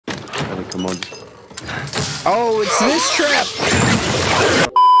Come on. Oh, it's this trap!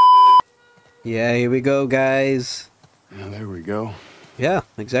 Yeah, here we go, guys. Yeah, there we go. Yeah,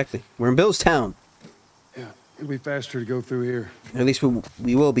 exactly. We're in Bill's town. Yeah, it'll be faster to go through here. At least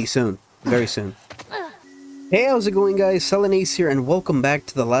we will be soon. Very soon. Hey, how's it going, guys? Ace here, and welcome back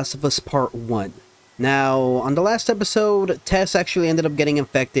to The Last of Us Part 1. Now, on the last episode, Tess actually ended up getting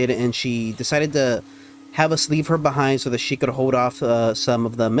infected, and she decided to have us leave her behind so that she could hold off some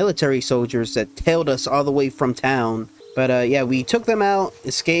of the military soldiers that tailed us all the way from town. But yeah, we took them out,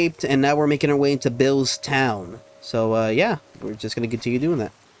 escaped, and now we're making our way into Bill's town. So yeah, we're just gonna continue doing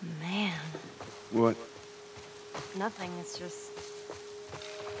that. Man. What? Nothing, it's just...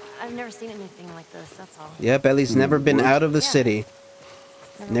 I've never seen anything like this, that's all. Yep, Ellie's never been out of the Yeah. city.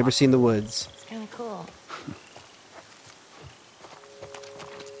 Never seen the woods. It's kind of cool.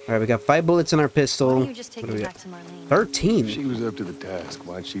 Alright, we got 5 bullets in our pistol. Why don't you just take What do me we back got? to Marlene? 13. She was up to the task.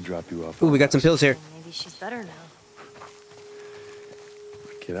 Why'd she drop you off? Ooh, we got some pills here. Maybe she's better now.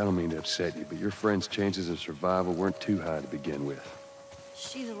 Kid, I don't mean to upset you, but your friend's chances of survival weren't too high to begin with.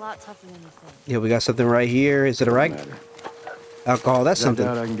 She's a lot tougher than you think. Yeah, we got something right here. Is it a rag? Matter. Alcohol, that's I something.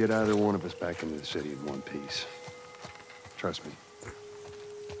 doubt I can get either one of us back into the city in one piece. Trust me.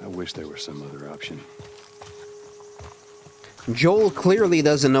 I wish there was some other option. Joel clearly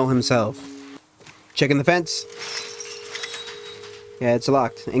doesn't know himself. Checking the fence. Yeah, it's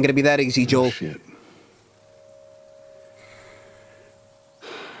locked. Ain't gonna be that easy, Joel. Oh, shit.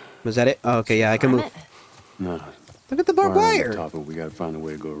 Was that it? Oh, okay, yeah, I can move. No. Look at the barbed wire. Top, but we gotta find a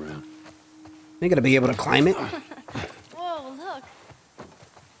way to go around. Ain't gonna be able to climb it. Whoa, look.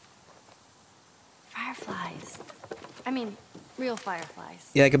 Fireflies. I mean, real fireflies.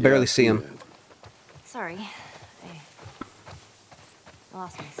 Yeah, I can barely see him. Sorry. I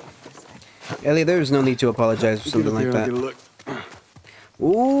lost myself for a sec. Ellie, there's no need to apologize for something like that. Look.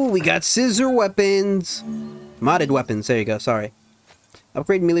 Ooh, we got scissor weapons. Modded weapons. There you go. Sorry.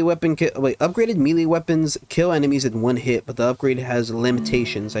 Upgrade melee weapon. Upgraded melee weapons kill enemies in 1 hit, but the upgrade has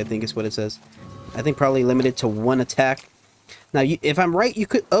limitations. I think is what it says. I think probably limited to 1 attack. Now, if I'm right, you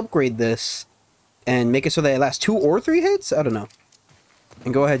could upgrade this and make it so that it lasts 2 or 3 hits. I don't know.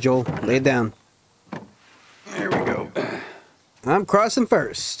 And go ahead, Joel. Lay it down. There we go. I'm crossing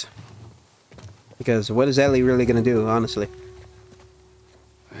first. Because what is Ellie really gonna do, honestly?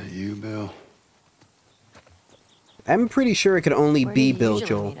 You, Bill? I'm pretty sure it could only Where do be you Bill, usually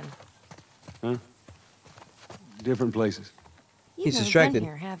Joel. meet him? Huh? Different places. You've He's never distracted. been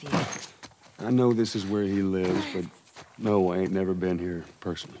here, have you? I know this is where he lives, but no, I ain't never been here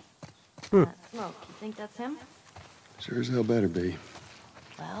personally. That smoke, you think that's him? Sure as hell better be.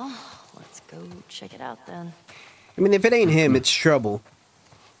 Well, let's go check it out then. I mean, if it ain't him, it's trouble.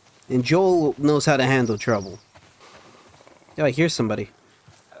 And Joel knows how to handle trouble. Yo, I hear somebody.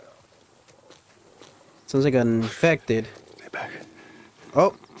 Sounds like an infected. Stay back.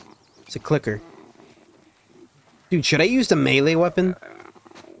 Oh, it's a clicker. Dude, should I use the melee weapon?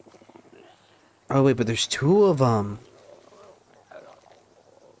 Oh, wait, but there's 2 of them.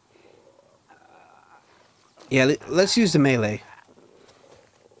 Yeah, let's use the melee.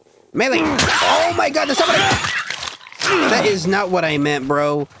 Melee! Oh my god, there's somebody! That is not what I meant,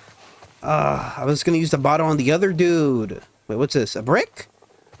 bro. I was gonna use the bottle on the other dude. Wait, what's this? A brick?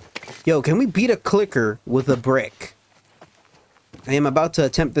 Yo, can we beat a clicker with a brick? I am about to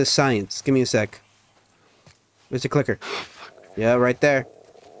attempt this science. Give me a sec. Where's the clicker? Yeah, right there.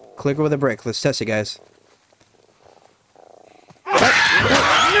 Clicker with a brick. Let's test it, guys.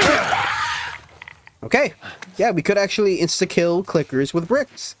 Okay. Yeah, we could actually insta-kill clickers with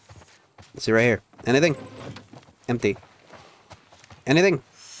bricks. Let's see right here. Anything? Empty. Anything?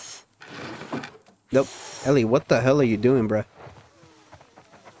 Nope. Ellie, what the hell are you doing, bruh?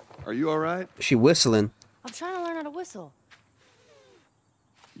 Are you alright? She whistling. I'm trying to learn how to whistle.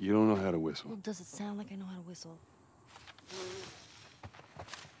 You don't know how to whistle. Well, does it sound like I know how to whistle?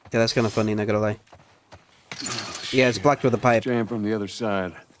 Yeah, that's kind of funny, not gonna lie. Yeah, it's blocked with a pipe. Jam from the other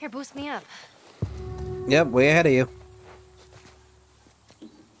side. Here, boost me up. Yep, way ahead of you.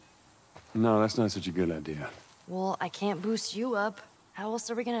 No, that's not such a good idea. Well, I can't boost you up. How else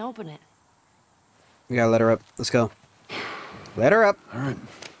are we gonna open it? We gotta let her up. Let's go. Let her up. Alright.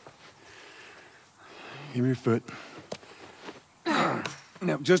 Give me your foot.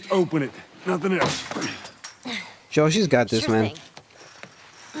 Now, just open it. Nothing else. Joe, she's got this, Sure man.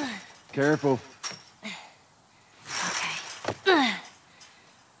 thing. Careful. Okay.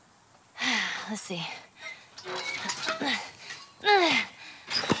 Let's see.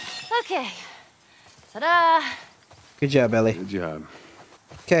 Okay. Ta-da! Good job, Ellie. Good job.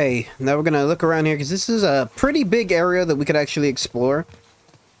 Okay, now we're gonna look around here because this is a pretty big area that we could actually explore.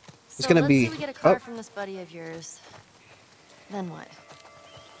 It's gonna let's be. say we get a car from this buddy of yours. Then what?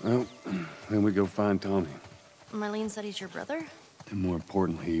 Well, then we go find Tommy. Marlene said he's your brother? And more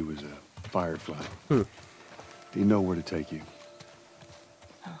importantly, he was a firefly. Hmm. Do you know where to take you?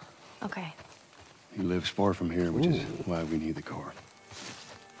 Oh, okay. He lives far from here, which is why we need the car.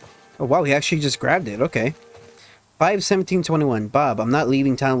 Oh wow, he actually just grabbed it. Okay. 51721. Bob, I'm not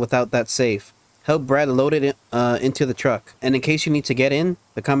leaving town without that safe. Help Brad load it into the truck. And in case you need to get in,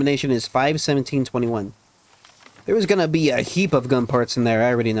 the combination is 51721. There was gonna be a heap of gun parts in there, I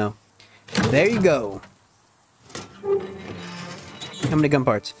already know. There you go. How many gun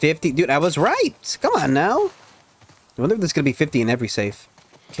parts? 50? Dude, I was right! Come on now! I wonder if there's gonna be 50 in every safe.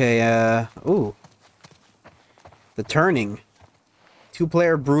 Okay, ooh. The turning.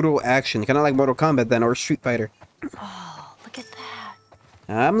 2-player brutal action. Kinda like Mortal Kombat then, or Street Fighter. Oh, look at that.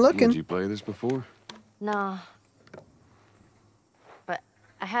 I'm looking. Did you play this before? No. But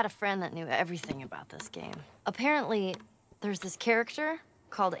I had a friend that knew everything about this game. Apparently, there's this character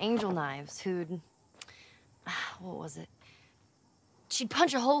called Angel Knives who'd... What was it? She'd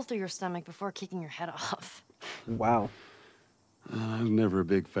punch a hole through your stomach before kicking your head off. Wow. I was never a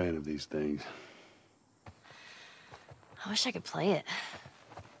big fan of these things. I wish I could play it.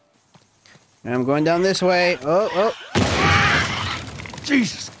 I'm going down this way. Oh, oh.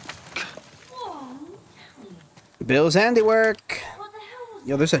 Jesus! Bill's handiwork. What the hell was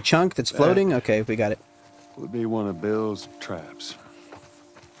Yo, there's a chunk that's floating. Okay, we got it. Would be one of Bill's traps.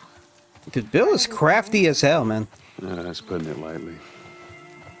 Dude, Bill is crafty as hell, man. That's putting it lightly.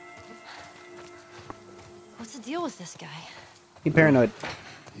 What's the deal with this guy? He paranoid.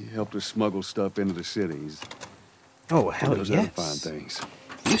 He helped us smuggle stuff into the cities. Oh, hell Knows how to find yes. things.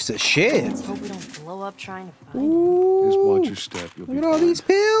 Used to shit. Let's hope we don't blow up trying to find him. Ooh, Just watch your step. You'll look be at all fine. these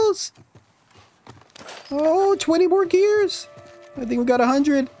pills. Oh, 20 more gears. I think we got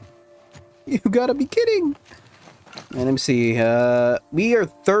 100. You gotta be kidding. And let me see. We are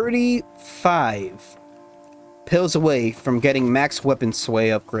 35 pills away from getting max weapon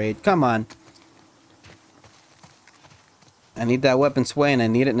sway upgrade. Come on. I need that weapon sway and I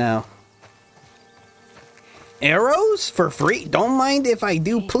need it now. Arrows for free? Don't mind if I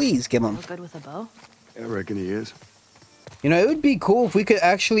do, please give them. Look good with a bow? I reckon he is. You know, it would be cool if we could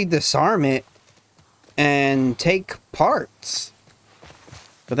actually disarm it and take parts.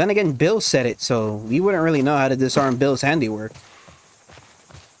 But then again, Bill said it, so we wouldn't really know how to disarm Bill's handiwork.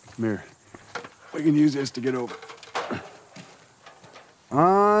 Come here. We can use this to get over.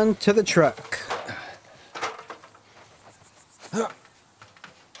 On to the truck.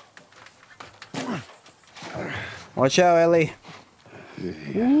 Watch out, Ellie.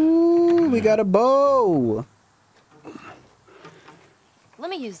 Ooh, we got a bow. Let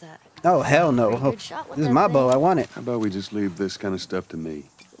me use that. Oh, hell no. Pretty good shot with This is that my thing. bow. I want it. How about we just leave this kind of stuff to me?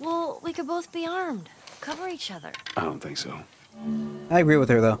 Well, we could both be armed. Cover each other. I don't think so. I agree with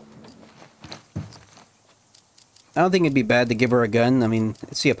her, though. I don't think it'd be bad to give her a gun. I mean,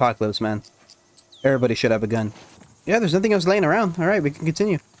 it's the apocalypse, man. Everybody should have a gun. Yeah, there's nothing else laying around. All right, we can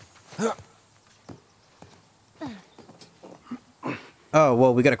continue. Oh,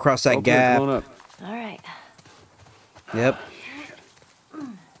 well, we gotta cross that Okay, gap. come on up. All right. Yep.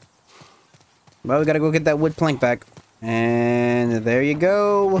 Well, we gotta go get that wood plank back. And there you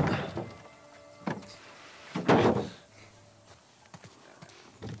go.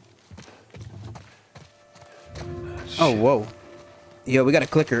 Oh, whoa. Yo, we got a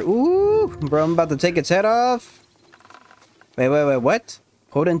clicker. Ooh, bro, I'm about to take its head off. Wait, what?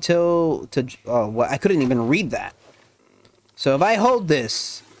 Hold until... Oh, what? I couldn't even read that. So if I hold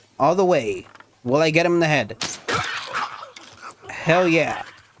this all the way, will I get him in the head? Hell yeah.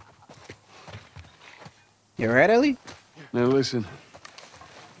 You alright, Ellie? Now listen.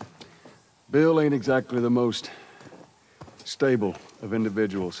 Bill ain't exactly the most stable of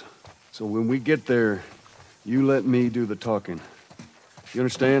individuals. So when we get there, you let me do the talking. You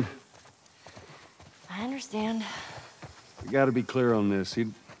understand? I understand. We gotta be clear on this.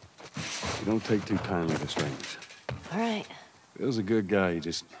 You don't take too kindly to strangers. All right. Bill's a good guy. He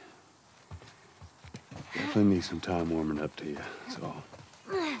just definitely needs some time warming up to you. That's all.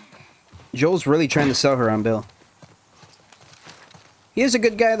 Joel's really trying to sell her on Bill. He is a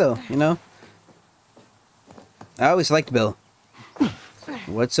good guy, though, you know? I always liked Bill.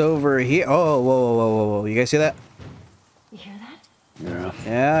 What's over here? Oh, whoa. You guys see that? You hear that? Yeah.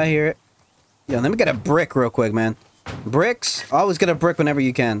 Yeah, I hear it. Yo, let me get a brick real quick, man. Bricks? Always get a brick whenever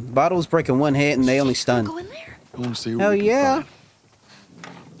you can. Bottles break in one hit and they only stun. Go in there. I want to see what Hell we can yeah. find.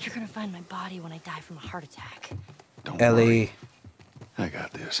 You're gonna find my body when I die from a heart attack. Don't Ellie, worry. I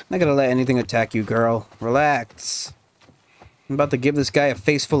got this. I'm not gonna let anything attack you, girl. Relax. I'm about to give this guy a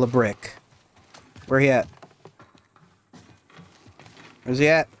face full of brick. Where he at? Where's he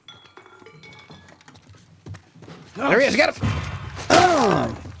at? There he is, got him!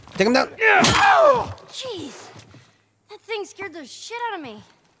 Oh, take him down! Jeez! That thing scared the shit out of me.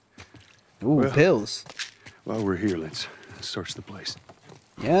 Ooh, well, pills. While we're here, let's search the place.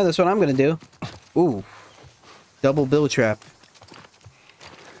 Yeah, that's what I'm gonna do. Ooh. Double bill trap.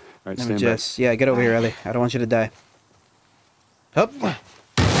 Alright, Let me stand just... Yeah, get over here, Ellie. I don't want you to die. Hup!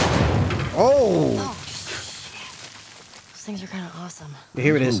 Oh! Those things are kind of awesome.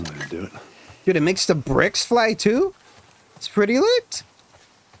 Here it is. Do it. Dude, it makes the bricks fly too? It's pretty lit.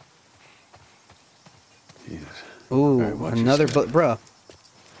 Jesus. Ooh, Right, another bruh.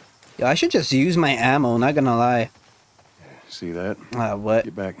 Yeah, I should just use my ammo, not gonna lie. See that? What?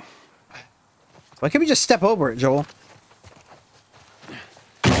 Get back. Why can't we just step over it, Joel?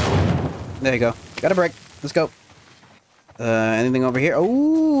 There you go. Got a break. Let's go. Anything over here?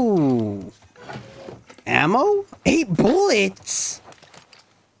 Ooh. Ammo? 8 bullets?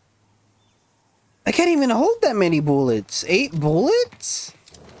 I can't even hold that many bullets. 8 bullets?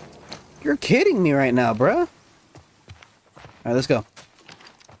 You're kidding me right now, bruh. Alright, let's go.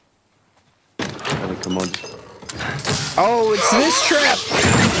 Ellie, come on. Oh, it's this trap!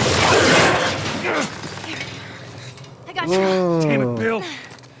 I got you. Whoa. Damn it, Bill.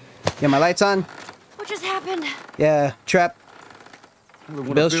 Yeah, my light's on? What just happened? Yeah, trap.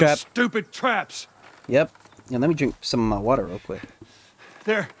 Bill's trap. Stupid traps. Yep. Yeah, let me drink some water real quick.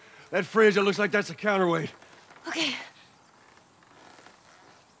 There. That fridge, it looks like that's a counterweight. Okay.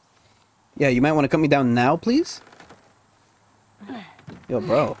 Yeah, you might want to cut me down now, please? Yo,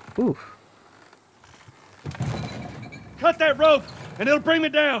 bro. Ooh. Cut that rope, and it'll bring me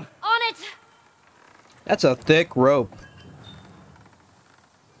down. On it! That's a thick rope.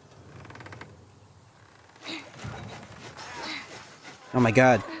 Oh my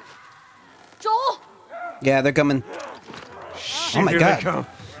god. Joel! Yeah, they're coming. Shit, Oh my here god. They come.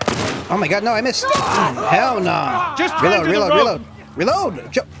 Oh my god, no, I missed. Hell no. Just Reload, into the reload, rope. reload.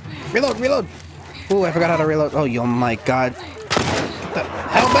 Reload. Reload, reload. Ooh, I forgot how to reload. Oh, oh my god. What the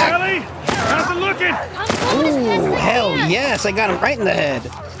hell back? Ellie, how's it looking? Ooh, hell yes, I got him right in the head.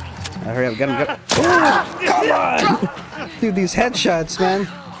 Hurry up, get him, get him. Ooh, come on! Dude, these headshots, man.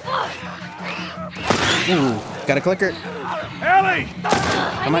 Ooh, got a clicker. Ellie!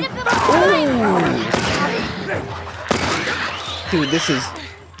 Come on. Ooh! Dude, this is...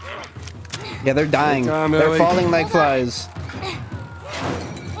 Yeah, they're dying. Time, They're Ellie. falling like flies.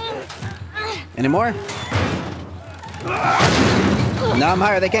 Any more? No, I'm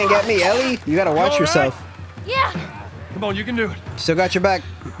higher. They can't get me. Ellie, you gotta watch yourself. Yeah! Come on, you can do it. Still got your back.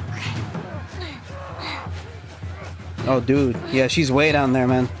 Oh, dude. Yeah, she's way down there,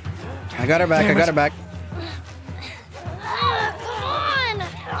 man. I got her back. I got her back. Come on!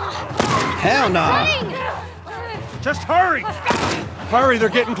 Hell no. Dang. Just hurry! Hurry, they're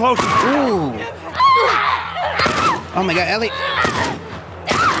getting closer. Ooh. Oh my god, Ellie.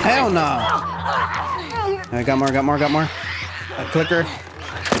 Hell no. I got more, got more, got more. A clicker.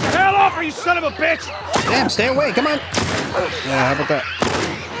 Hell off, you son of a bitch! Damn, stay away. Come on. Yeah, how about that?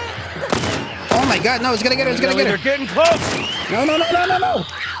 Oh my god, no, it's gonna get her, it's gonna get her. They're getting close. No, no, no, no, no, no.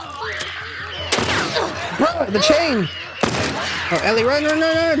 Bro, the chain. Oh, Ellie, run, run,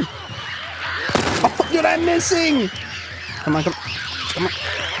 run, run. Oh, dude, I'm missing. Come on, come on. Come on.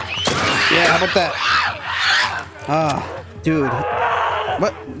 Yeah, how about that? Ah, dude.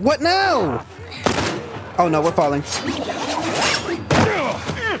 What now? Oh no, we're falling.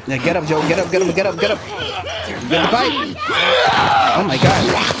 Yeah, get up, Joe. Get up, get up, get up, get up. Get the pipe. Oh my god.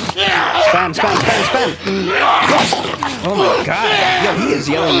 Spam, spam, spam, spam. Oh my god. Yo, he is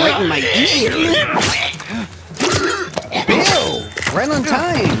yelling right in my ear. Bill, right on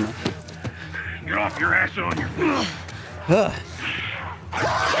time. Get off your ass on your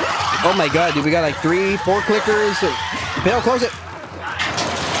Oh my god, dude, we got like 3, 4 clickers. Bill, close it.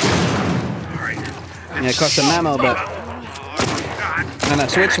 Yeah, it cost some ammo, but... No,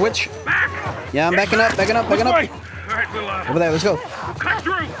 switch, switch. Yeah, I'm backing up, backing up, backing up. Over there, let's go. Cut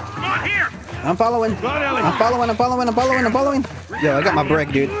through. Come on here. I'm following. I'm following, I'm following, I'm following, I'm following. Yo, I got my brick,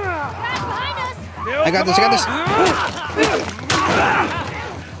 dude. I got this, I got this.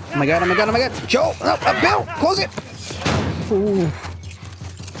 Oh my god, oh my god, oh my god. Joe, no, Bill, close it. Ooh.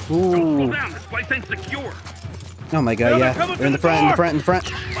 Ooh. This place ain't secure. Oh my god, yeah. They're in the front, in the front, in the front.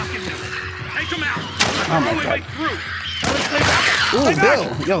 Take them out. Oh my god. Ooh, Bill.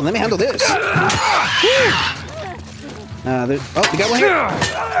 Yo, let me handle this. Oh, we got one here.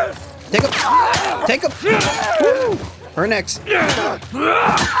 Take him. Take him. Woo. Her next.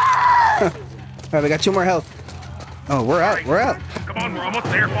 Alright, we got 2 more health. Oh, we're out. We're out. Come on, we're almost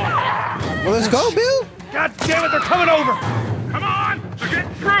there. Well, let's go, Bill. God damn it, they're coming over. Come on, they're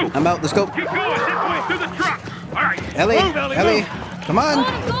getting through. I'm out. Let's go. Keep going this way through the truck. All right. Ellie. Move, Ellie. Ellie. Move. Come on.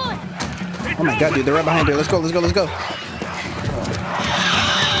 Oh my God, dude, they're right behind her. Let's go. Let's go. Let's go.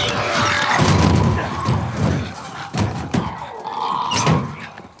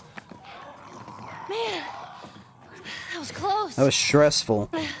 Man, that was close. That was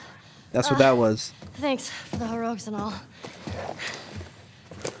stressful. That's what that was. Thanks for the heroics and all.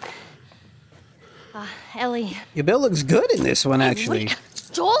 Ellie. Your Bill looks good in this one, actually.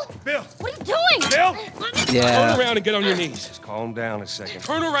 Joel? Bill. What are you doing? Bill. Yeah. Turn around and get on your knees. Just calm down a second.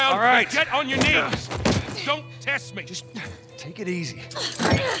 Turn around. All right. And get on your knees. Don't test me. Just take it easy.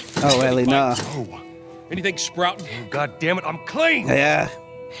 Oh, Ellie, nah. Oh, Anything sprouting? God damn it, I'm clean. Yeah.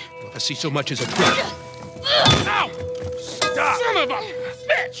 If I see so much as a prick. Ow! Stop. Son of a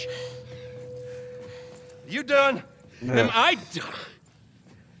bitch! You done? Am I done?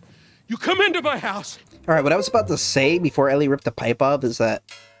 You come into my house. All right, what I was about to say before Ellie ripped the pipe off is that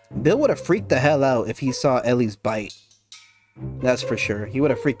Bill would have freaked the hell out if he saw Ellie's bite. That's for sure. He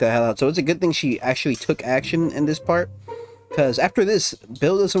would have freaked the hell out. So it's a good thing she actually took action in this part. Because after this,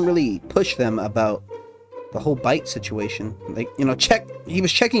 Bill doesn't really push them about the whole bite situation. Like, you know, he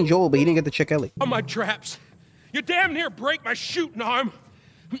was checking Joel, but he didn't get to check Ellie. On my traps. You damn near break my shooting arm.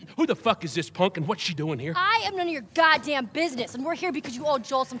 Who the fuck is this punk and what's she doing here? I am none of your goddamn business, and we're here because you owe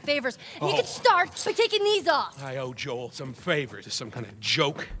Joel some favors. And you can start by taking these off. I owe Joel some favors. Is some kind of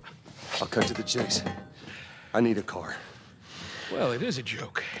joke? I'll cut to the chase. I need a car. Well, it is a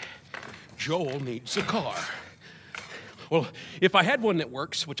joke. Joel needs a car. Well, if I had one that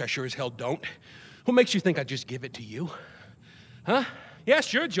works, which I sure as hell don't, what makes you think I'd just give it to you? Huh? Yeah,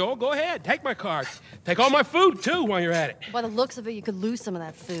 sure, Joel, go ahead. Take my car. Take all my food, too, while you're at it. By the looks of it, you could lose some of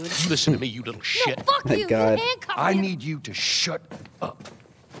that food. Listen to me, you little shit. No, fuck My you. God. You handcuffed I me. need you to shut up.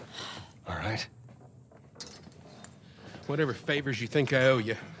 All right? Whatever favors you think I owe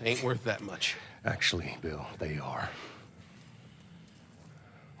you ain't worth that much. Actually, Bill, they are.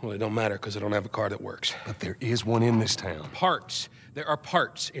 Well, it don't matter, because I don't have a car that works. But there is one in this town. Parts. There are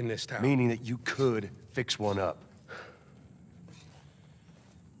parts in this town. Meaning that you could fix one up.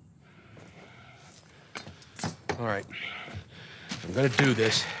 All right. If I'm gonna do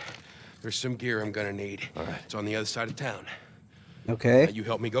this, there's some gear I'm gonna need. All right. It's on the other side of town. Okay. Now, you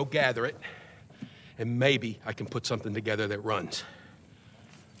help me go gather it, and maybe I can put something together that runs.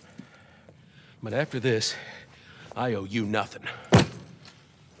 But after this, I owe you nothing.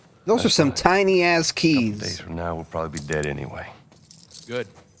 Those are some tiny-ass Days keys. from now, we'll probably be dead anyway. Good.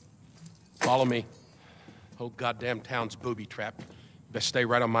 Follow me. Whole goddamn town's booby-trapped. Best stay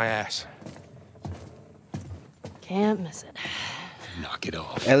right on my ass. Can't miss it. Knock it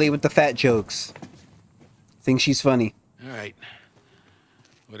off. Ellie with the fat jokes. Thinks she's funny. All right.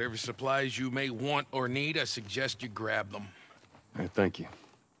 Whatever supplies you may want or need, I suggest you grab them. All right, thank you.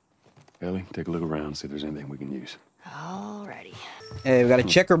 Ellie, take a look around, see if there's anything we can use. Alrighty. Hey, we got a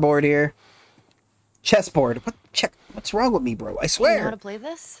checkerboard here. Chessboard. What's wrong with me, bro? I You know how swear. to play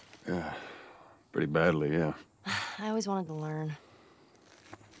this? Pretty badly, yeah. I always wanted to learn.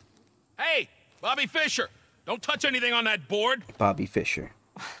 Hey, Bobby Fischer! Don't touch anything on that board! Bobby Fischer.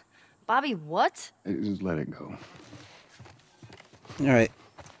 Bobby, what? Hey, just let it go. All right.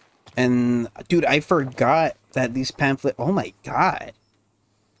 And, dude, I forgot that these pamphlet... Oh, my God.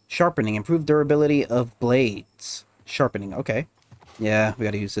 Sharpening. Improved durability of blades. Sharpening. Okay. Yeah, we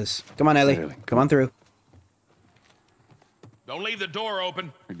gotta use this. Come on, Ellie. Ellie, Come on through. Don't leave the door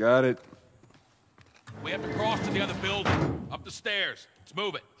open. I got it. We have to cross to the other building. Up the stairs. Let's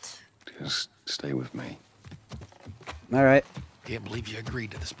move it. Just stay with me. All right. Can't believe you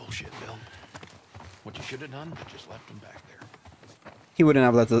agreed to this bullshit, Bill. What you should have done, just left him back there. He wouldn't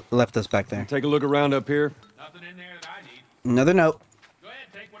have left us back there. Take a look around up here. Nothing in there that I need. Another note. Go ahead,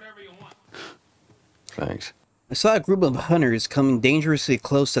 take whatever you want. Thanks. I saw a group of hunters coming dangerously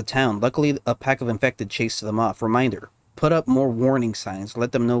close to town. Luckily, a pack of infected chased them off. Reminder, put up more warning signs.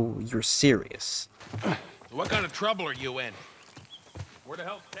 Let them know you're serious. So what kind of trouble are you in? Where the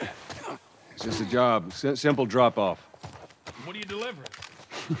hell's Ted? It's just a job. Simple drop-off. What are you delivering?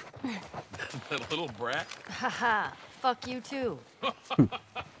 That little brat? Haha. Fuck you too.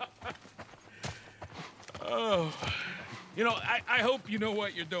 Oh. You know, I hope you know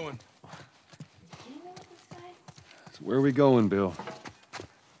what you're doing. Do you know this guy? So where are we going, Bill?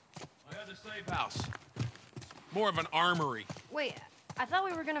 I had the safe house. More of an armory. Wait, I thought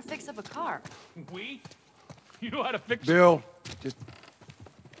we were gonna fix up a car. We? You know how to fix Bill, just...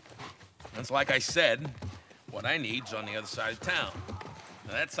 That's like I said, what I need's on the other side of town.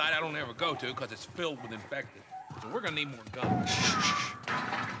 Now, that side I don't ever go to because it's filled with infected. So we're gonna need more guns.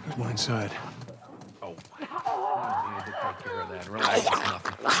 Go inside. Oh, I need to take care of that. Relax, it's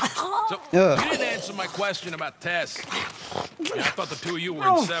nothing. So, Ugh. you didn't answer my question about Tess. Yeah, I thought the two of you were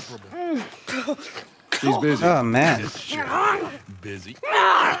inseparable. She's busy. Oh, man. Sure. Busy.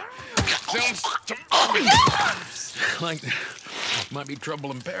 Sounds to me like might be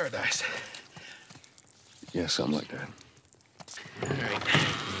trouble in paradise. Yeah, something like that. All right,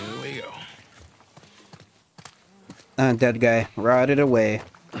 here we go. Dead guy. Rotted away.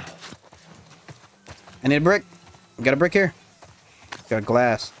 I need a brick. Got a brick here? Got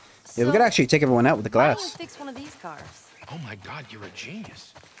glass. Yeah, we could actually take everyone out with the Why don't we glass. fix one of these cars? Oh my God, you're a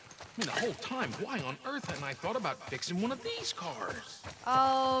genius. I mean, the whole time, why on earth hadn't I thought about fixing one of these cars?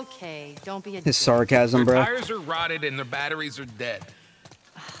 Okay, don't be a His dick. sarcasm, Their bro. tires are rotted and their batteries are dead.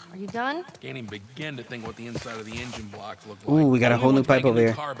 Are you done? Can't even begin to think what the inside of the engine blocks look like. Ooh, we got a Only whole new ones pipe making over new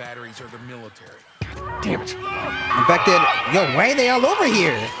here. Car batteries are the military. Damn it. Infected. Yo, why are they all over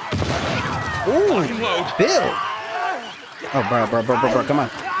here? Ooh, Bill. Oh, bro, come on.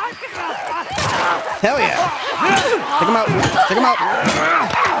 Hell yeah. Take him out. Take him out.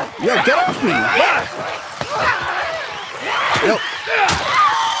 Yo, get off me. What? Yo.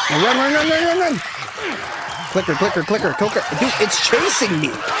 Run. Clicker. Dude, it's chasing me.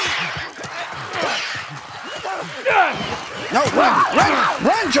 No,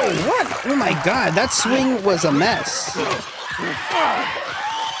 run, Joel, run. Oh my God, that swing was a mess.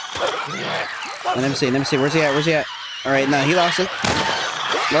 Let me see. Where's he at? All right, no, he lost it.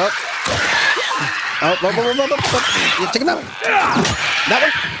 Up. Oh, take him out. That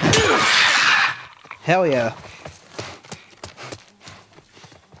one. Hell yeah.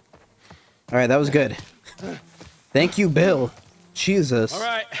 All right, that was good. Thank you, Bill. Jesus. All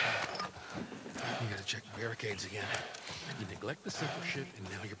right. You gotta check the barricades again. You neglect the simple shit, and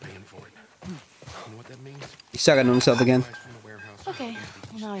now you're paying for it. You know what that means? He's talking to himself again. Supplies from the warehouse. Okay,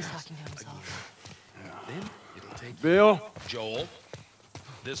 well now he's talking to himself. Then it'll take Bill? Joel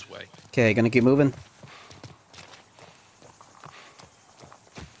this way. Okay, gonna keep moving.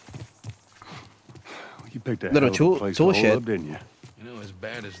 You picked that Little hell of a place to tool hole shed. up, didn't you? You know, as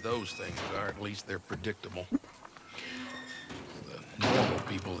bad as those things are, at least they're predictable. The normal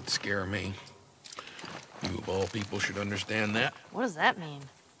people that scare me. You of all people should understand that. What does that mean?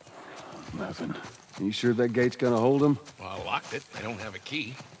 Nothing. You sure that gate's gonna hold him? Well, I locked it. I don't have a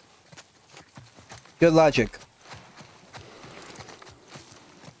key. Good logic.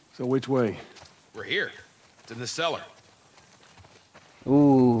 So which way? We're here. It's in the cellar.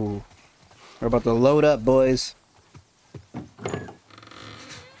 Ooh. We're about to load up, boys. All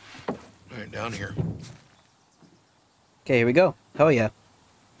right, down here. Okay, here we go. Hell yeah.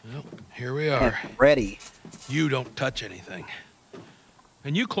 Well, here we are. And ready. You don't touch anything.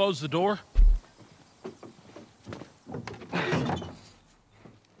 And you close the door?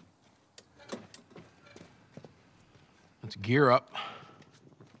 Let's gear up.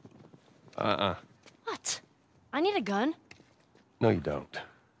 What? I need a gun. No, you don't.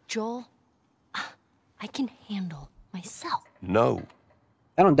 Joel, I can handle myself. No.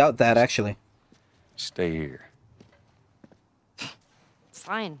 I don't doubt that, actually. Stay here. It's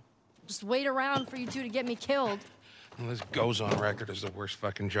fine. Just wait around for you two to get me killed. Well, this goes on record as the worst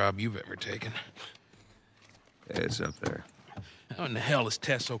fucking job you've ever taken. It's up there. How in the hell is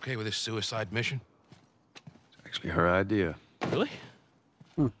Tess okay with this suicide mission? It's actually her idea. Really?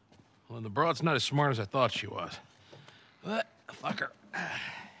 Well, the broad's not as smart as I thought she was. But, fuck her.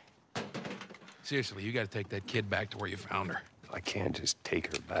 Seriously, you gotta take that kid back to where you found her. I can't just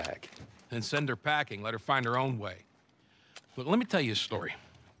take her back. Then send her packing, let her find her own way. Look, let me tell you a story.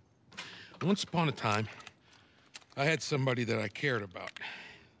 Once upon a time, I had somebody that I cared about.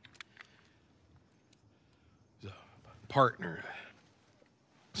 A partner.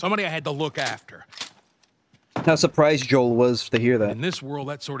 Somebody I had to look after. How surprised Joel was to hear that. In this world,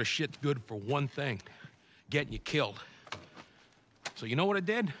 that sort of shit's good for one thing. Getting you killed. So you know what I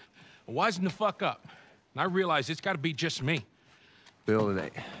did? I wisened the fuck up. And I realized it's gotta be just me. Bill,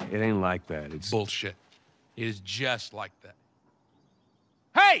 it ain't like that. It's Bullshit. It is just like that.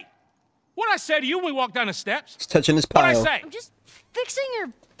 Hey! What'd I say to you when we walked down the steps? He's touching his What'd I pile. say? I'm just fixing your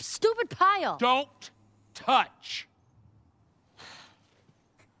stupid pile. Don't touch.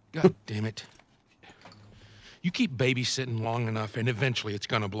 God damn it. You keep babysitting long enough, and eventually it's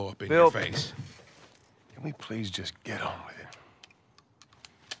gonna blow up in your Bill. face. Can we please just get on with it?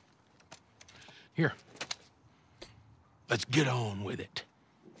 Here. Let's get on with it.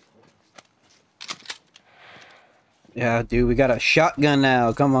 Yeah, dude, we got a shotgun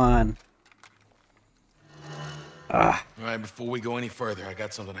now. Come on. All right, before we go any further, I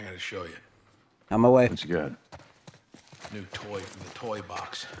got something I gotta show you. On my way. What you got? New toy from the toy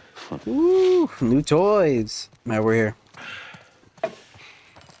box. Ooh, new toys. Now we're here.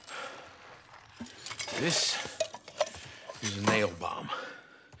 This is a nail bomb.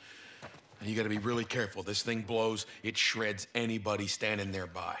 And you gotta be really careful. This thing blows, it shreds anybody standing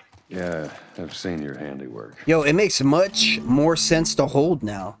nearby. Yeah, I've seen your handiwork. Yo, it makes much more sense to hold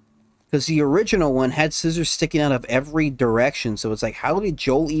now. Because the original one had scissors sticking out of every direction. So it's like, how did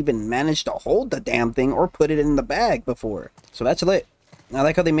Joel even manage to hold the damn thing or put it in the bag before? So that's lit. I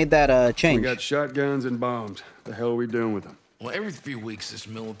like how they made that change. We got shotguns and bombs. The hell are we doing with them? Well, every few weeks, this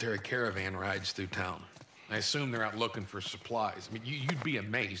military caravan rides through town. I assume they're out looking for supplies. I mean, you'd be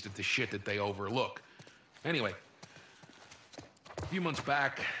amazed at the shit that they overlook. Anyway, a few months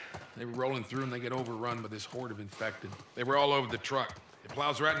back, they were rolling through and they get overrun by this horde of infected. They were all over the truck. It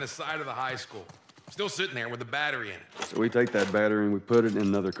plows right in the side of the high school. Still sitting there with a battery in it. So we take that battery and we put it in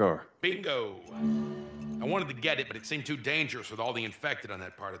another car. Bingo! I wanted to get it, but it seemed too dangerous with all the infected on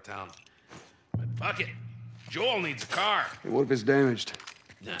that part of town. But fuck it. Joel needs a car. Hey, what if it's damaged?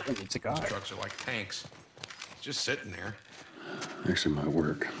 Nah, It's a car. these trucks are like tanks. It's just sitting there. Actually, might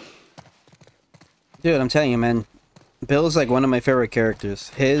work. Dude, I'm telling you, man. Bill's like one of my favorite characters.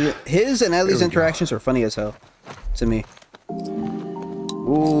 His and Ellie's interactions are funny as hell. To me.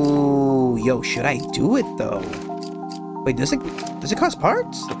 Ooh, yo, should I do it though? Wait, does it cost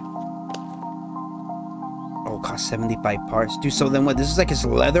parts? Oh, it costs 75 parts. Dude, so then what? This is like his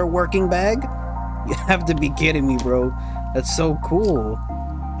leather working bag? You have to be kidding me, bro. That's so cool.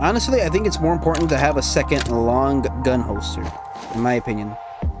 Honestly, I think it's more important to have a second long gun holster, in my opinion.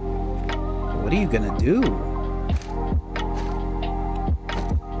 What are you gonna do?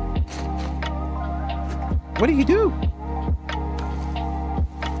 What do you do?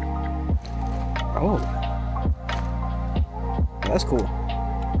 Oh. That's cool.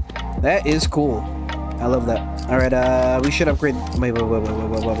 That is cool. I love that. Alright, we should upgrade. Wait.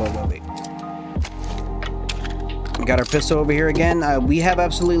 We got our pistol over here again. We have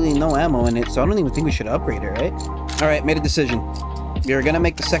absolutely no ammo in it, so I don't even think we should upgrade it, right? Alright, made a decision. We are gonna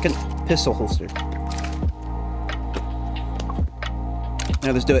make the second pistol holster.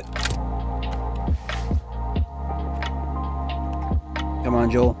 Now let's do it. Come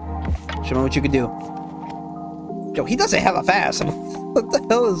on, Joel. Show me what you can do. Yo, he does it hella fast. What the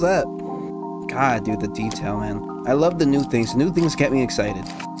hell is that? God, dude, the detail, man. I love the new things. The new things get me excited.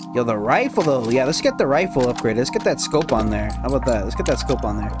 Yo, the rifle, though. Yeah, let's get the rifle upgraded. Let's get that scope on there. How about that? Let's get that scope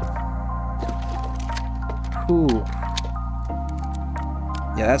on there. Ooh.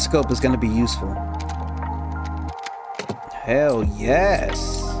 Yeah, that scope is going to be useful. Hell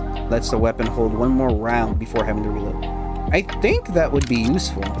yes. Lets the weapon hold one more round before having to reload. I think that would be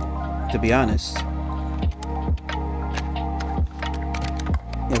useful, to be honest.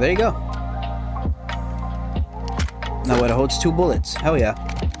 Yeah, there you go. Now it holds 2 bullets. Hell yeah.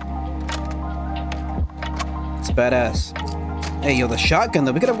 It's badass. Hey, yo, the shotgun,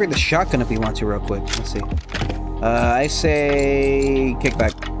 though. We could upgrade the shotgun if we want to real quick. Let's see. I say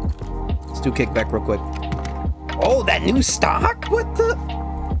kickback. Let's do kickback real quick. Oh, that new stock? What the?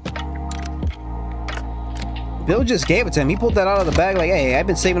 Bill just gave it to him. He pulled that out of the bag like, hey, I've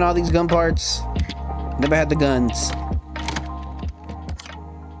been saving all these gun parts. Never had the guns.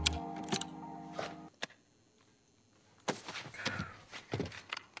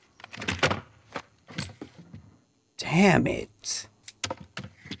 Damn it.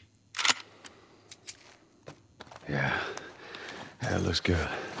 Yeah. That looks good.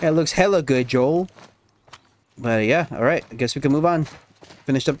 That looks hella good, Joel. But yeah, alright. I guess we can move on.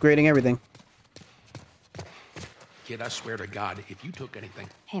 Finished upgrading everything. Kid, I swear to God, if you took anything...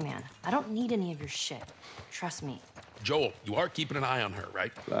 Hey, man, I don't need any of your shit. Trust me. Joel, you are keeping an eye on her,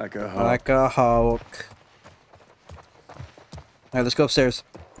 right? Like a hawk. Like a hawk. Alright, let's go upstairs.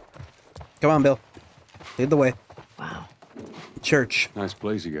 Come on, Bill. Lead the way. Wow. Church. Nice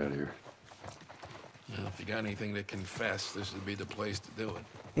place you got here. Well, if you got anything to confess, this would be the place to do it.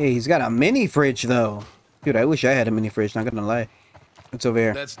 Hey, he's got a mini fridge, though. Dude, I wish I had a mini fridge, not gonna lie. It's over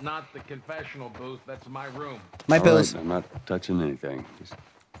here. That's not the confessional booth, that's my room. My All pills. right, I'm not touching anything. Just...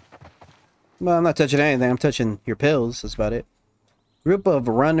 Well, I'm not touching anything. I'm touching your pills. That's about it. Group of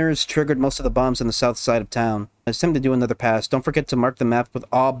runners triggered most of the bombs on the south side of town. It's time to do another pass. Don't forget to mark the map with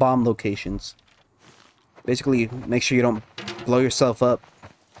all bomb locations. Basically, make sure you don't blow yourself up.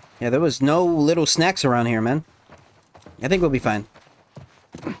 Yeah, there was no little snacks around here, man. I think we'll be fine.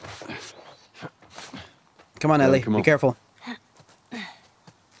 Come on, Ellie. come on. Be careful.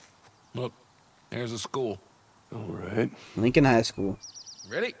 Look, there's a school. All right. Lincoln High School.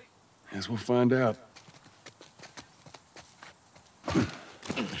 Ready? Guess we'll find out.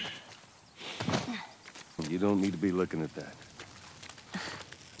 You don't need to be looking at that.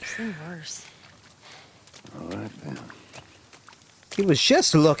 I've seen worse. All right, then. He was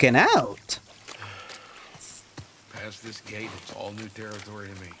just looking out. Past this gate, it's all new territory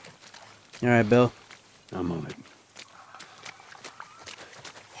to me. All right, Bill. I'm on it.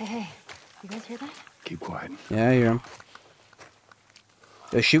 Hey, you guys hear that? Keep quiet. Yeah, I hear him.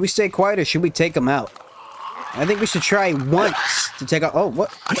 Should we stay quiet or should we take him out? I think we should try once to take out. Oh, what?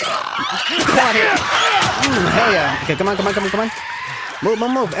 Come on here. Hell yeah. Okay, come on.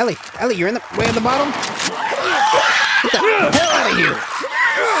 Move. Ellie, you're in the way at the bottom. Get the hell out of here.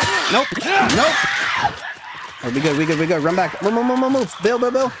 Nope. Oh, we good. Run back. Move.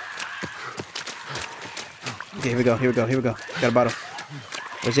 Bill. Okay, here we go. Got a bottle.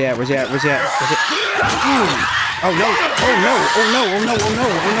 Where's he at? Oh no.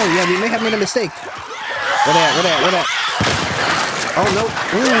 Yeah, we may have made a mistake. Where that? Oh no.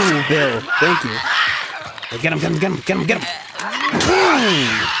 Ooh, Bill. Thank you. Get him.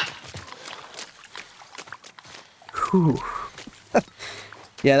 Whew.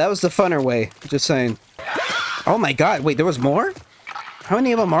 Yeah, that was the funner way. Just saying. Oh my god, wait, there was more? How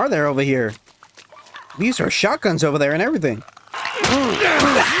many of them are there over here? These are shotguns over there and everything.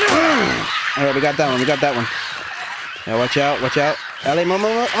 Alright, we got that one. Yeah, watch out. Ellie, move.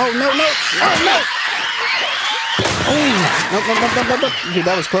 Oh, no. No. Dude,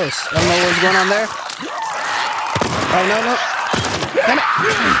 that was close. I don't know what was going on there. Oh, no. Damn it.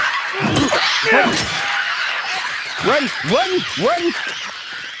 Run.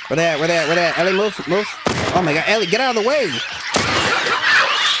 Where they at? Ellie, move. Oh my god, Ellie, get out of the way.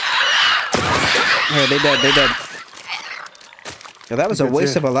 Yeah, they dead. Yeah, that was a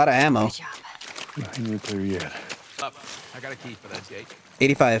waste of a lot of ammo. Good job. I ain't clear yet. Up. I got a key for that gate.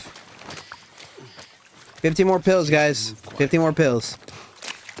 85. 15 more pills, guys. 15 more pills.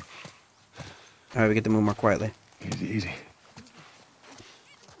 Alright, we get to move more quietly. Easy.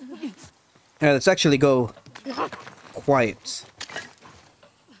 Alright, let's actually go quiet.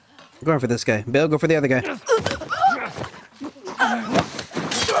 I'm going for this guy. Bill, go for the other guy.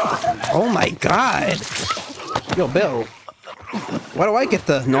 Oh my god! Yo, Bill. Why do I get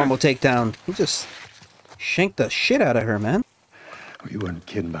the normal takedown? He just shanked the shit out of her, man. Well, you weren't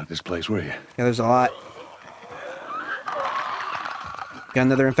kidding about this place, were you? Yeah, there's a lot. Got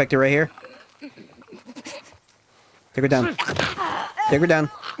another infected right here. Take her down.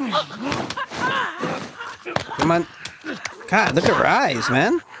 Come on. God, look at her eyes,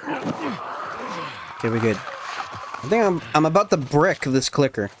 man. Okay, we're good. I think I'm about to brick this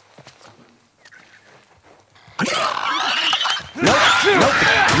clicker.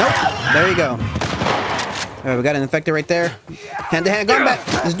 Nope. There you go. Alright, we got an infected right there. Hand to hand, going back.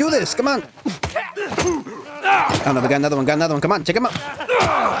 Let's do this. Come on. Oh no, we got another one. Come on, check him out.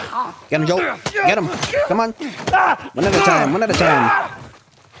 Get him, Joel. Get him. Come on. One at a time.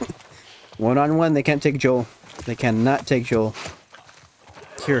 One on one, they can't take Joel. They cannot take Joel.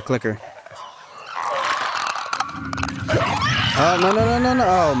 Here, clicker. Oh, no.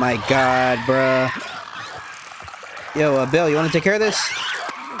 Oh my god, bruh. Yo, Bill, you want to take care of this?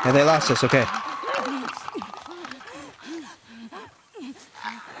 Yeah, they lost us. Okay.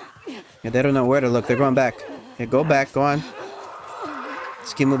 Yeah, they don't know where to look. They're going back. Yeah, go back. Go on.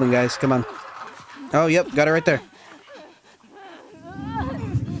 Let's keep moving, guys. Come on. Oh, yep. Got it right there.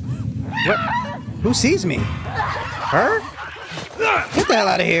 What? Who sees me? Her? Get the hell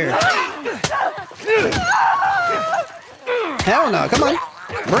out of here. Hell no. Come on.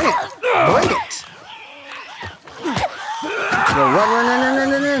 Bring it. Go,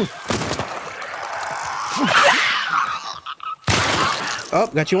 run. Oh,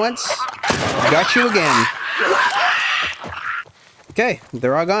 got you once. Got you again. Okay,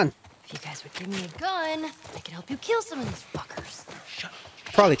 they're all gone. If you guys would give me a gun, I could help you kill some of these fuckers.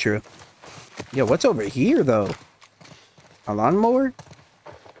 Probably true. Yo, what's over here, though? A lawnmower?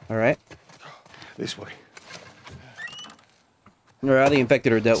 Alright. This way. Alright, the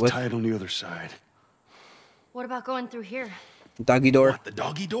infected are dealt It's with. tied on the other side. What about going through here? Doggy door. What, the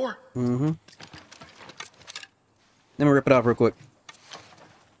doggy door? Mm-hmm. Let me rip it off real quick.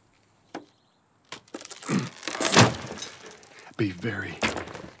 Be very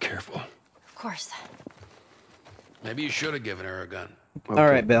careful. Of course. Maybe you should have given her a gun. Okay.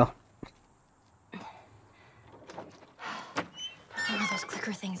 Alright, Bill. One of those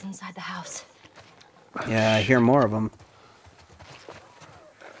clicker things inside the house. Yeah, I hear more of them.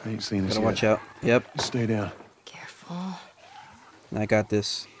 I ain't seen this Gotta yet. watch out. Yep, Just stay down. Careful. I got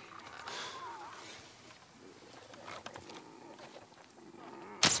this.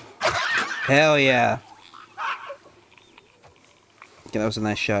 Hell yeah. Okay, that was a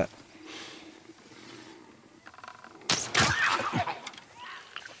nice shot.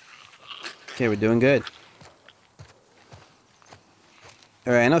 Okay, we're doing good.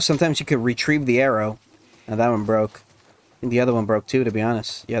 Alright, I know sometimes you could retrieve the arrow. Now that one broke. I think the other one broke too, to be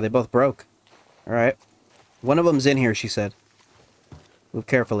honest. Yeah, they both broke. Alright. One of them's in here, she said. Move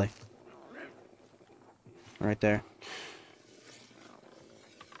carefully. Right there.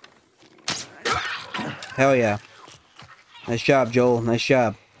 Hell yeah. Nice job, Joel. Nice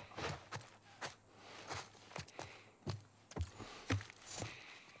job.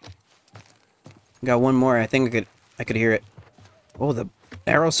 Got one more. I think I could hear it. Oh, the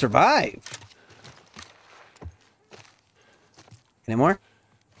arrow survived. Any more?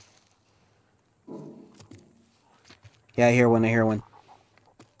 Yeah, I hear one. I hear one.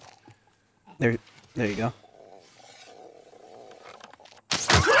 There you go.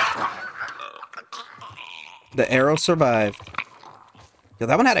 The arrow survived. Yo,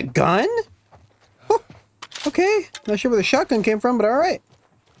 that one had a gun? Oh, okay. Not sure where the shotgun came from, but alright.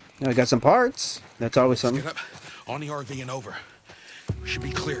 Now I got some parts. That's always something. Get up on the RV and over. We should be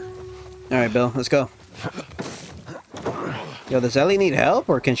clear. Alright, Bill. Let's go. Yo, does Ellie need help,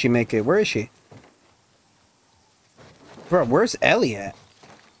 or can she make it? Where is she? Bro, where's Ellie at?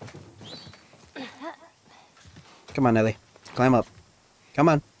 Come on, Ellie. Climb up. Come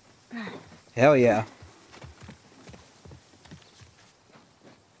on. Hell yeah.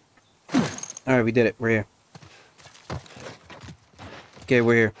 Alright, we did it. We're here. Okay,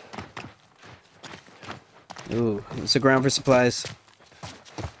 we're here. Ooh, it's the ground for supplies.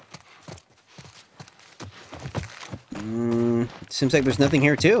 Seems like there's nothing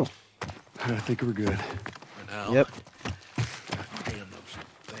here, too. I think we're good. For now. Yep. Damn those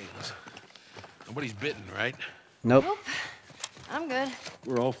things. Nobody's bitten, right? Nope. Nope. I'm good.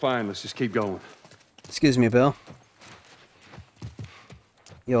 We're all fine. Let's just keep going. Excuse me, Bill.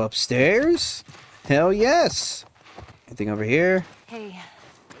 Yo, upstairs? Hell yes. Anything over here? Hey,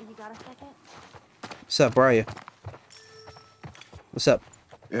 you got a second? What's up? Where are you? What's up?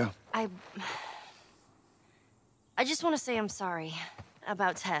 Yeah. I just want to say I'm sorry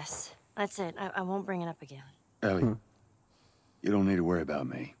about Tess. That's it. I won't bring it up again. Ellie, you don't need to worry about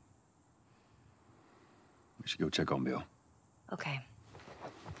me. We should go check on Bill. Okay.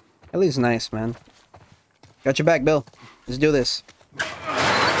 Ellie's nice, man. Got your back, Bill. Let's do this.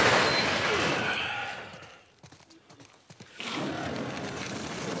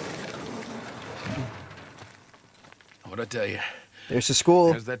 What'd I tell you? There's the school.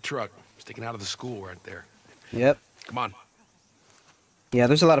 There's that truck sticking out of the school right there. Yep. Come on. Yeah,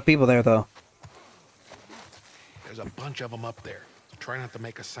 there's a lot of people there, though. There's a bunch of them up there. Try not to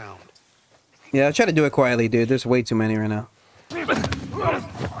make a sound. Yeah, I try to do it quietly, dude. There's way too many right now.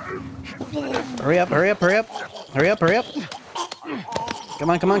 Hurry up, hurry up, hurry up. Hurry up, hurry up. Come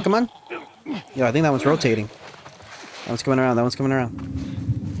on, come on, come on. Yo, I think that one's rotating. That one's coming around, that one's coming around.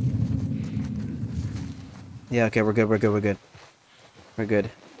 Yeah, okay, we're good, we're good, we're good. We're good.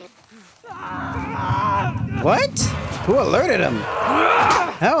 What? Who alerted him?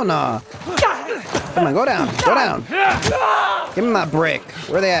 Hell no. Come on, go down, go down. Give me my brick.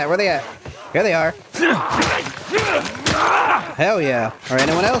 Where they at, where they at? Here they are. Hell yeah. Alright,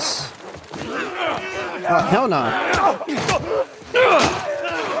 anyone else? Oh, hell no.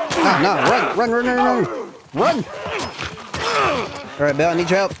 Oh, no, run, run, run, run, run. Run! Alright, Bill, I need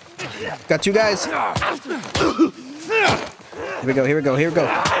your help. Got two guys. Here we go, here we go, here we go.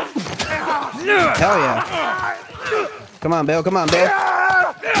 Hell yeah. Come on, Bill, come on, Bill.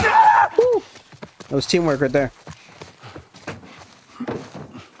 Woo. That was teamwork right there.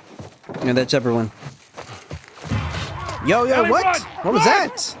 Yeah, that's everyone. Yo, yo, Ellie, what? run! What was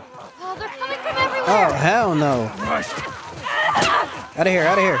that? Oh, they're coming from everywhere. Oh, hell no. Out of here,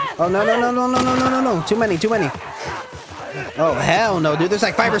 out of here. Oh, no, no, no, no, no, no, no, no, no. Too many, too many. Oh, hell no, dude. There's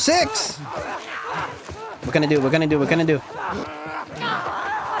like 5 or 6. What can I do? What can I do? What can I do?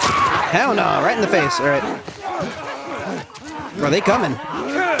 Hell no. Right in the face. All right. Bro, they coming.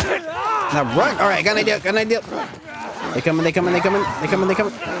 Now run. All right, got an idea. Got an idea. They coming, they coming, they coming, they coming, they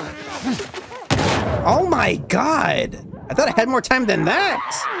coming. Oh my god. I thought I had more time than that.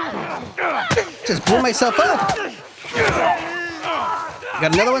 Just blew myself up.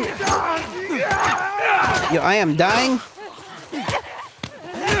 Got another one? Yo, I am dying.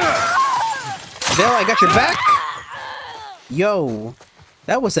 Bill, I got your back. Yo,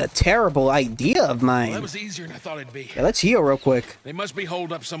 that was a terrible idea of mine. Well, that was easier than I thought it'd be. Yeah, let's heal real quick. They must be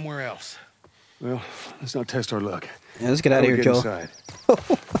holed up somewhere else. Well, let's not test our luck. Yeah, let's get out of here, Joel. Inside.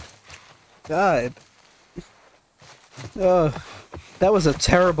 God. That was a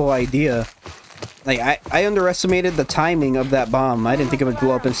terrible idea. Like, I underestimated the timing of that bomb. I didn't think it would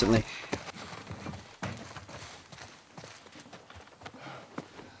blow up instantly.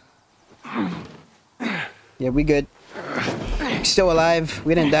 Yeah, we good. Still alive.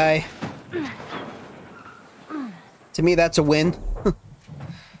 We didn't die. To me, that's a win.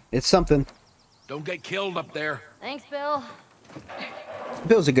 It's something. Don't get killed up there. Thanks, Bill.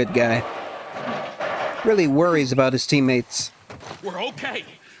 Bill's a good guy. Really worries about his teammates. We're okay.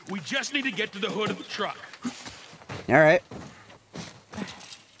 We just need to get to the hood of the truck. Alright.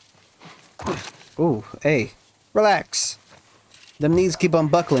 Ooh, hey. Relax. Them knees keep on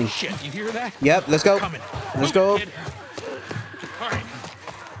buckling. Shit, you hear that? Yep, let's go. Coming. Let's go. Kid. All right,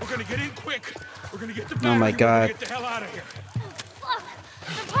 we're gonna get in quick. We're gonna get the Oh my God. Get the hell out of here. Look,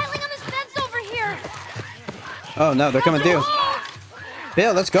 they're piling on this fence over here. Oh no, they're coming through.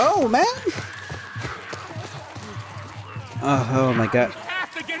 Bill, let's go, man. Oh my God. We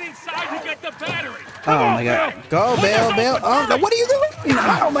have to get inside to get the battery. Oh my God. Go, Bill, Bill. Oh no, what are you doing?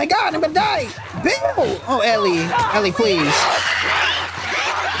 Oh my God, I'm gonna die. Bill. Oh, Ellie. Ellie, please.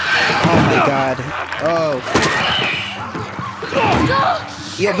 Oh my God. Oh.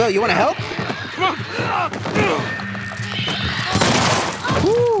 Yo, Bill, you wanna help?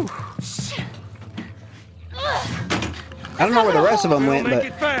 Woo. I don't know where the rest of them went, Make but...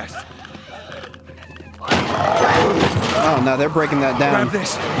 it fast. Oh no, they're breaking that down. Grab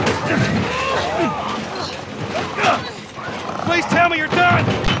this. Please tell me you're done.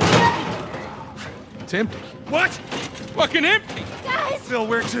 It's empty. What? Fucking empty. Guys! Bill,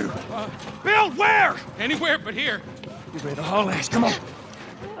 where to? Bill, where? Anywhere but here. You better haul ass. Come on.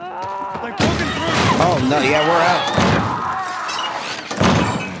 They're poking through. Oh no, yeah, we're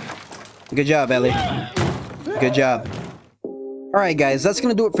out. Good job, Ellie. Good job. Alright guys, that's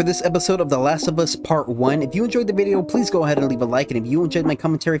gonna do it for this episode of The Last of Us Part 1. If you enjoyed the video, please go ahead and leave a like, and if you enjoyed my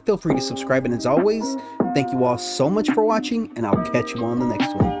commentary, feel free to subscribe, and as always, thank you all so much for watching, and I'll catch you on the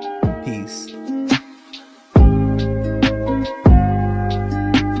next one. Peace.